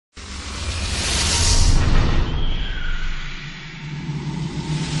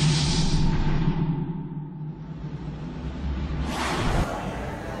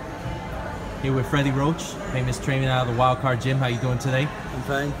Here with Freddie Roach, famous trainer out of the Wild Card Gym. How you doing today? I'm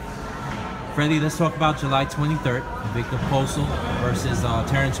fine. Freddie, let's talk about July 23rd. Victor Postol versus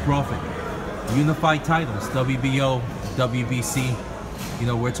Terrence Crawford. Unified titles, WBO, WBC. You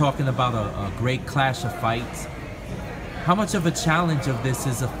know, we're talking about a great clash of fights. How much of a challenge of this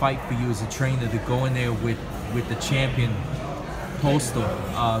is a fight for you as a trainer to go in there with the champion Postol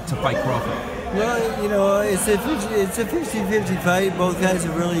to fight Crawford? Well, you know, it's a 50-50 fight. Both guys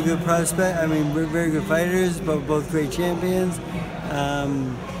are really good prospects. I mean, we're very good fighters, but both great champions.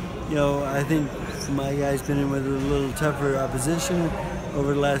 You know, I think my guy's been in with a little tougher opposition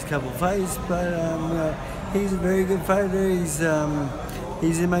over the last couple fights, but you know, he's a very good fighter. He's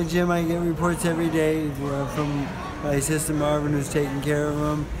in my gym. I get reports every day from my assistant Marvin, who's taking care of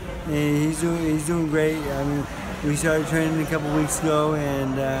him, and he's doing great. I mean, we started training a couple weeks ago,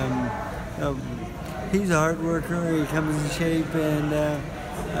 and he's a hard worker. He comes in shape, and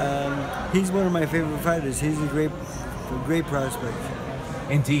he's one of my favorite fighters. He's a great prospect.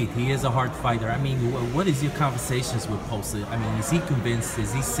 Indeed, he is a hard fighter. I mean, what is your conversations with Postol? I mean, is he convinced?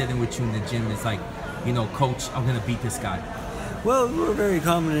 Is he sitting with you in the gym? It's like, you know, Coach, I'm going to beat this guy. Well, we're very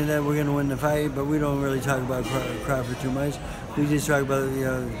confident that we're going to win the fight, but we don't really talk about Crawford too much. We just talk about, you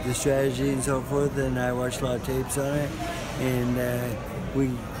know, the strategy and so forth, and I watch a lot of tapes on it, and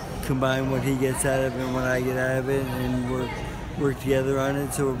we combine what he gets out of it and what I get out of it, and work together on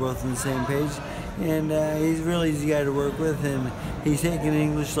it, so we're both on the same page. And he's a really easy guy to work with, and he's taking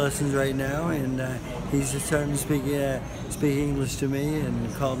English lessons right now, and he's just starting to speak English to me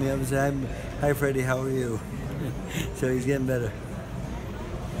and call me up and say, "Hi Freddie, how are you?" So he's getting better.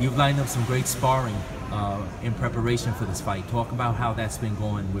 You've lined up some great sparring in preparation for this fight. Talk about how that's been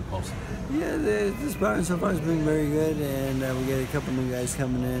going with Postol. Yeah, the sparring so far has been very good, and we got a couple new guys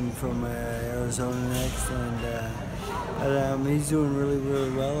coming in from Arizona next, and he's doing really,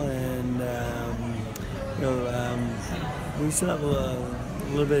 really well, and you know, we still have a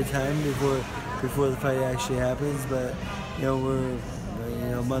little bit of time before the fight actually happens, but you know, we're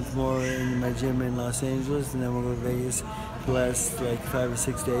a month more in my gym in Los Angeles, and then we'll go to Vegas for the last like 5 or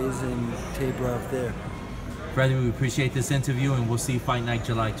 6 days and taper off there. Freddie, we appreciate this interview, and we'll see you Fight Night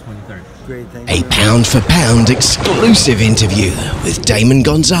July 23rd. Great, thank you. A pound-for-pound exclusive interview with Damon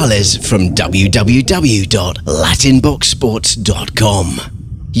Gonzalez from www.latinboxsports.com.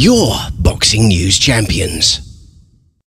 Your boxing news champions.